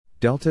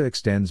Delta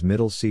extends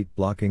middle seat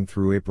blocking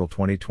through April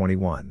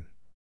 2021.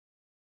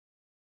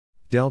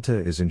 Delta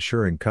is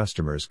ensuring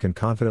customers can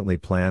confidently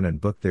plan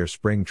and book their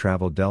spring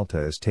travel. Delta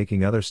is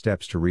taking other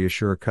steps to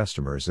reassure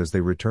customers as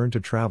they return to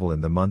travel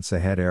in the months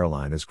ahead.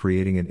 Airline is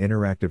creating an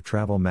interactive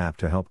travel map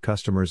to help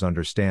customers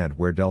understand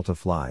where Delta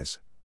flies.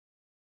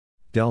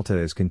 Delta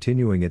is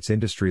continuing its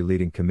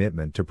industry-leading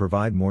commitment to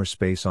provide more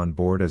space on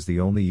board as the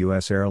only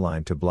U.S.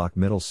 airline to block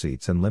middle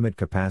seats and limit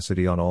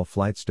capacity on all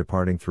flights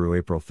departing through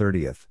April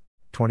 30,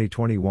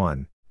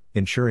 2021,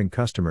 ensuring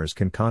customers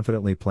can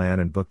confidently plan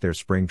and book their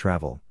spring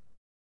travel.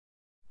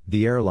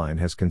 The airline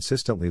has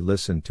consistently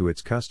listened to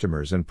its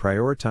customers and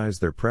prioritized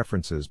their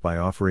preferences by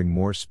offering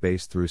more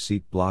space through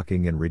seat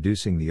blocking and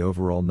reducing the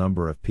overall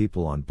number of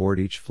people on board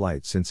each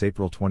flight since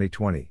April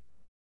 2020.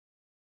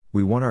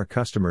 We want our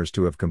customers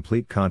to have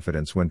complete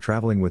confidence when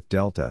traveling with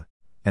Delta,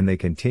 and they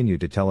continue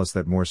to tell us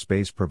that more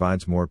space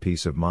provides more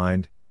peace of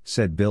mind,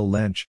 said Bill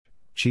Lench,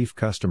 Chief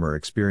Customer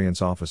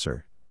Experience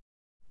Officer.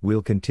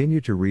 We'll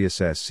continue to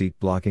reassess seat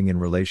blocking in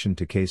relation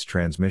to case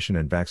transmission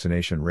and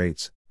vaccination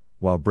rates,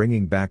 while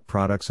bringing back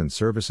products and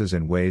services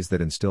in ways that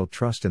instill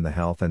trust in the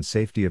health and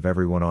safety of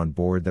everyone on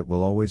board. That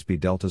will always be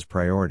Delta's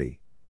priority.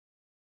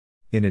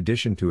 In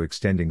addition to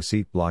extending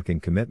seat blocking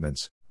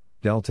commitments,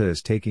 Delta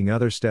is taking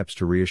other steps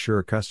to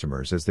reassure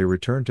customers as they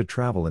return to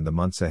travel in the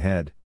months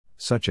ahead,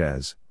 such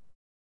as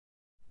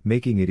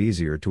making it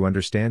easier to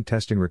understand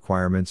testing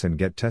requirements and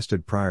get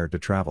tested prior to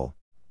travel,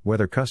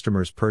 whether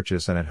customers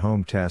purchase an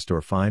at-home test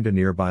or find a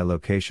nearby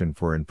location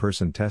for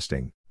in-person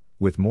testing,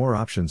 with more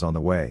options on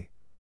the way.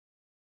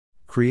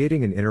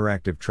 Creating an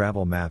interactive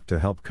travel map to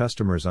help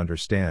customers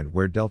understand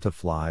where Delta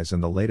flies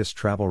and the latest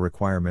travel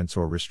requirements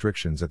or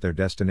restrictions at their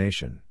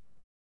destination.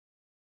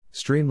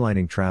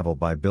 Streamlining travel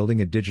by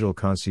building a digital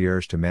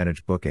concierge to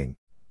manage booking,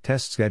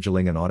 test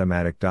scheduling and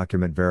automatic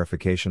document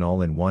verification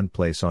all in one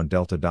place on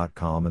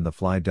Delta.com and the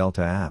Fly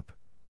Delta app.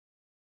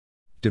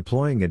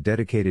 Deploying a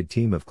dedicated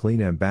team of clean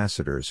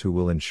ambassadors who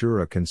will ensure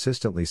a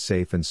consistently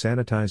safe and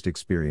sanitized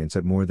experience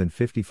at more than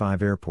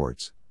 55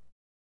 airports.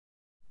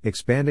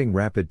 Expanding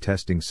rapid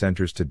testing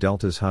centers to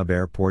Delta's hub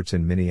airports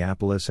in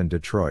Minneapolis and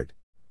Detroit,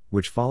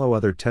 which follow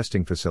other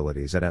testing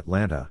facilities at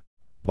Atlanta,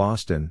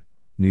 Boston,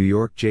 New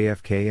York,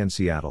 JFK and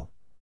Seattle.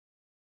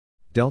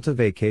 Delta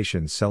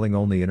Vacations selling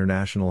only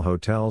international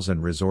hotels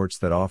and resorts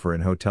that offer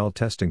in-hotel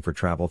testing for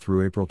travel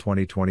through April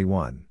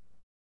 2021.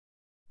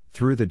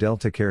 Through the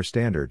Delta Care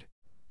Standard,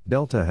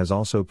 Delta has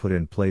also put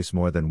in place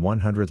more than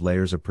 100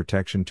 layers of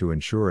protection to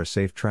ensure a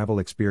safe travel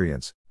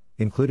experience,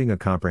 including a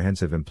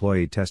comprehensive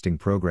employee testing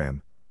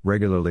program,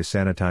 regularly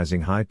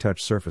sanitizing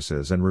high-touch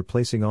surfaces and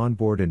replacing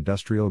onboard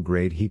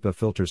industrial-grade HEPA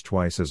filters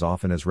twice as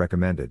often as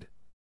recommended.